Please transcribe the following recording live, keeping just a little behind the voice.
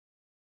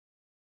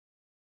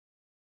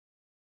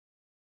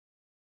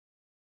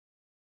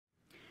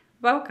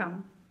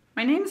Welcome!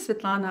 My name is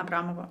Svetlana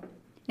Abramova.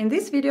 In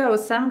this video I will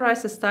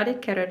summarize a study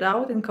carried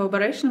out in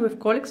collaboration with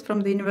colleagues from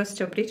the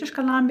University of British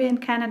Columbia in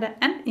Canada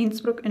and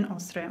Innsbruck in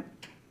Austria.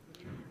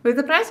 With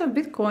the price of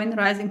Bitcoin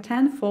rising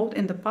tenfold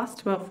in the past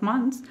 12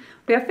 months,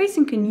 we are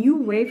facing a new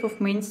wave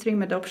of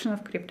mainstream adoption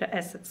of crypto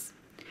assets.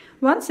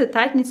 Once a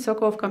tight-knit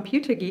circle of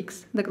computer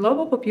geeks, the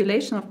global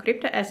population of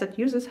crypto asset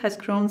users has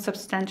grown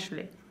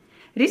substantially.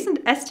 Recent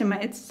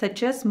estimates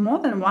suggest more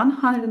than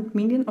 100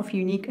 million of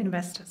unique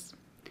investors.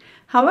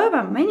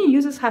 However, many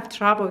users have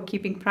trouble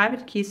keeping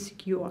private keys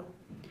secure.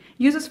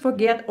 Users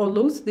forget or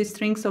lose the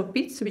strings of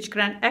bits which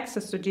grant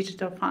access to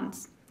digital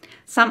funds.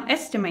 Some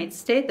estimates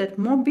state that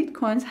more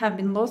bitcoins have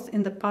been lost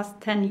in the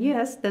past 10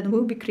 years than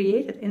will be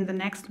created in the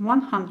next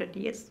 100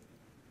 years.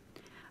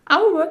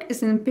 Our work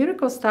is an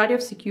empirical study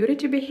of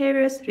security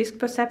behaviors, risk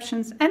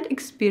perceptions, and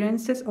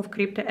experiences of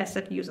crypto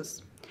asset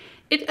users.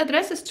 It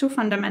addresses two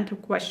fundamental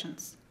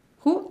questions.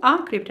 Who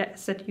are crypto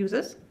asset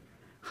users?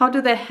 How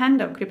do they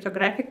handle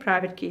cryptographic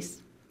private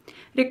keys?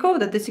 Recall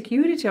that the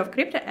security of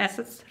crypto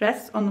assets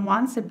rests on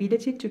one's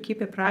ability to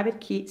keep a private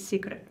key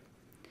secret.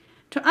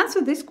 To answer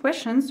these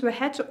questions, we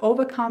had to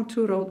overcome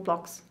two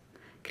roadblocks.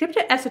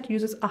 Crypto asset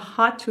users are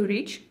hard to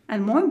reach,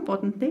 and more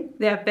importantly,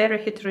 they are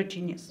very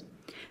heterogeneous.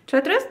 To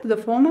address the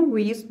former,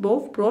 we used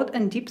both broad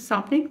and deep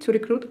sampling to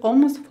recruit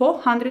almost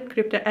 400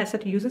 crypto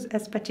asset users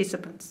as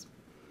participants.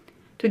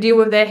 To deal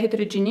with their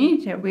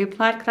heterogeneity, we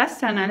applied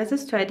cluster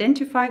analysis to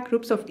identify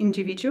groups of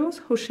individuals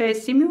who share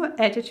similar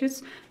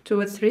attitudes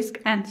towards risk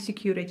and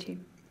security.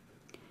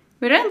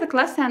 We ran the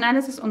cluster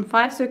analysis on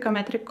 5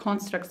 psychometric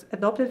constructs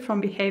adopted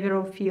from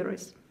behavioral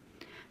theories.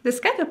 The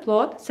scatter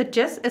plot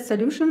suggests a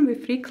solution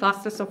with 3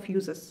 clusters of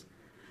users.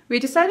 We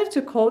decided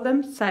to call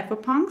them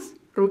cypherpunks,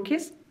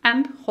 rookies,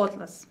 and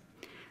hodlers.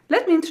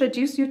 Let me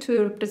introduce you to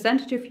the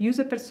representative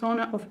user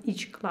persona of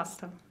each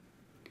cluster.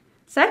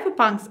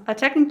 Cypherpunks are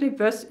technically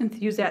versed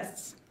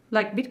enthusiasts,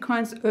 like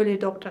Bitcoin's early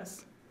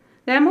adopters.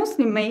 They are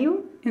mostly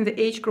male, in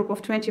the age group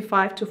of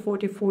 25 to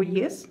 44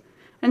 years,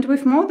 and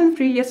with more than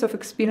 3 years of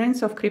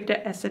experience of crypto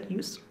asset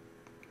use.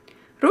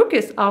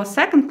 Rookies, our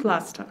second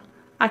cluster,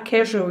 are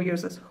casual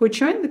users who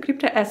joined the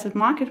crypto asset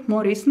market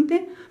more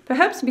recently,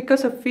 perhaps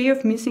because of fear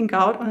of missing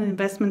out on an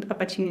investment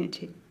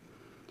opportunity.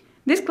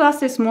 This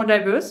cluster is more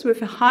diverse,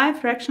 with a high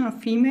fraction of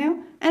female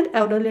and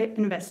elderly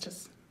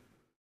investors.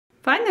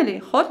 Finally,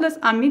 hodlers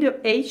are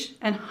middle-aged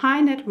and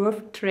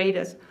high-net-worth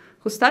traders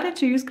who started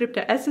to use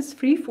crypto assets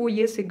 3-4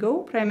 years ago,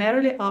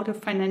 primarily out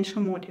of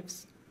financial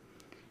motives.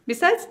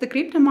 Besides the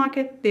crypto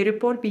market, they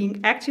report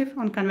being active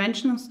on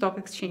conventional stock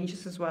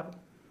exchanges as well.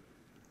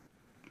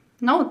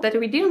 Note that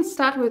we didn't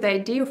start with the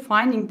idea of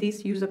finding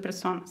these user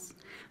personas.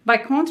 By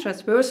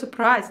contrast, we were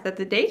surprised that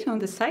the data on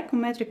the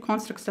psychometric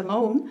constructs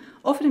alone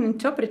offered an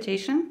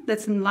interpretation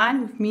that's in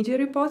line with media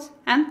reports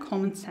and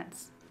common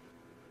sense.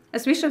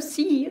 As we shall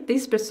see,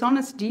 these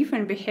personas differ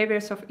in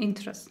behaviors of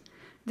interest.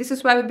 This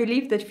is why we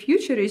believe that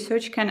future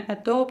research can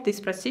adopt this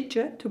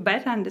procedure to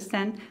better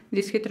understand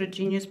this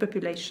heterogeneous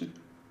population.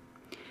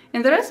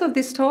 In the rest of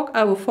this talk,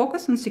 I will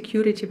focus on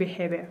security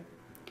behavior.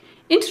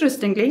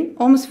 Interestingly,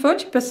 almost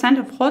 30%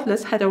 of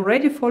hodlers had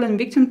already fallen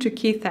victim to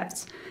key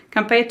thefts,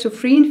 compared to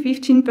 3 and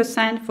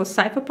 15% for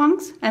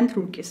cypherpunks and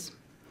rookies.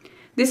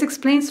 This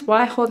explains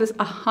why hodlers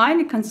are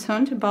highly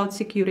concerned about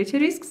security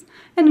risks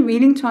and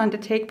willing to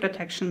undertake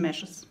protection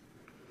measures.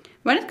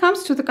 When it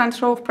comes to the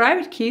control of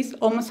private keys,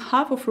 almost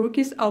half of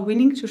rookies are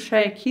willing to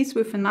share keys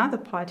with another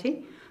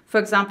party, for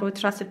example a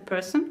trusted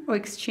person or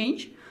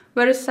exchange,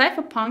 whereas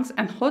cypherpunks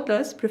and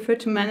hodlers prefer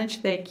to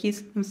manage their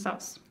keys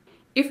themselves.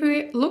 If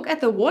we look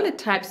at the wallet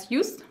types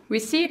used, we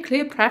see a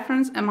clear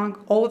preference among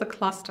all the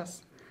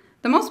clusters.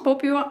 The most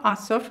popular are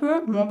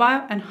software,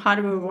 mobile and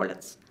hardware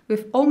wallets,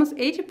 with almost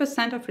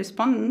 80% of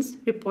respondents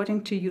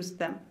reporting to use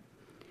them.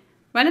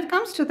 When it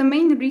comes to the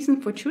main reason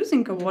for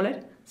choosing a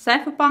wallet,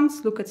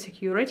 cypherpunks look at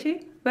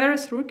security,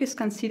 whereas rookies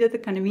consider the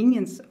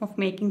convenience of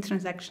making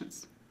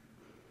transactions.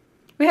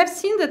 We have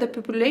seen that the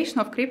population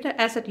of crypto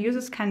asset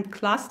users can be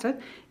clustered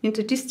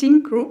into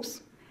distinct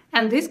groups,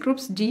 and these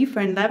groups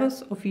differ in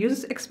levels of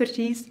users'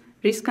 expertise,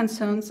 risk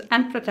concerns,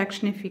 and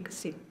protection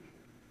efficacy.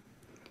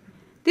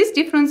 These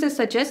differences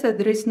suggest that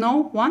there is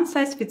no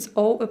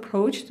one-size-fits-all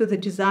approach to the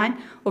design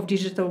of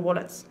digital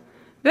wallets.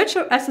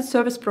 Virtual asset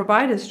service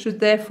providers should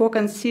therefore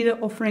consider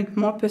offering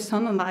more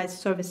personalized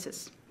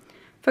services.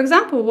 For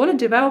example, wallet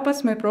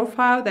developers may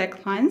profile their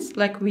clients,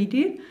 like we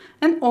did,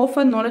 and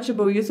offer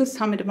knowledgeable users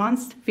some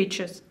advanced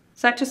features,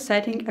 such as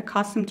setting a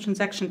custom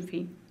transaction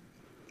fee.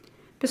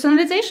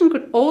 Personalization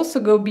could also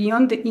go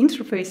beyond the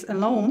interface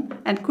alone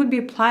and could be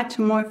applied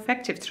to more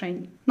effective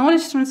training,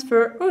 knowledge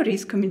transfer, or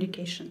risk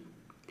communication.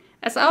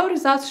 As our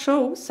results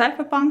show,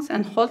 cypherpunks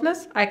and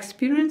hodlers are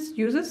experienced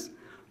users,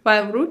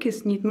 while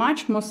rookies need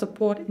much more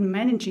support in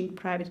managing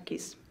private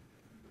keys.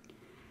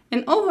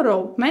 And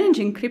overall,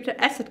 managing crypto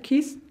asset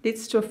keys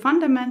leads to a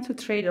fundamental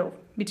trade-off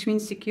between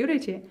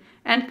security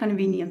and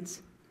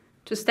convenience.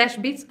 To stash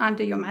bits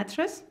under your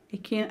mattress,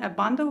 akin a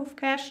bundle of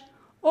cash,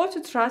 or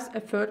to trust a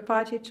third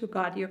party to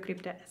guard your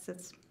crypto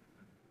assets.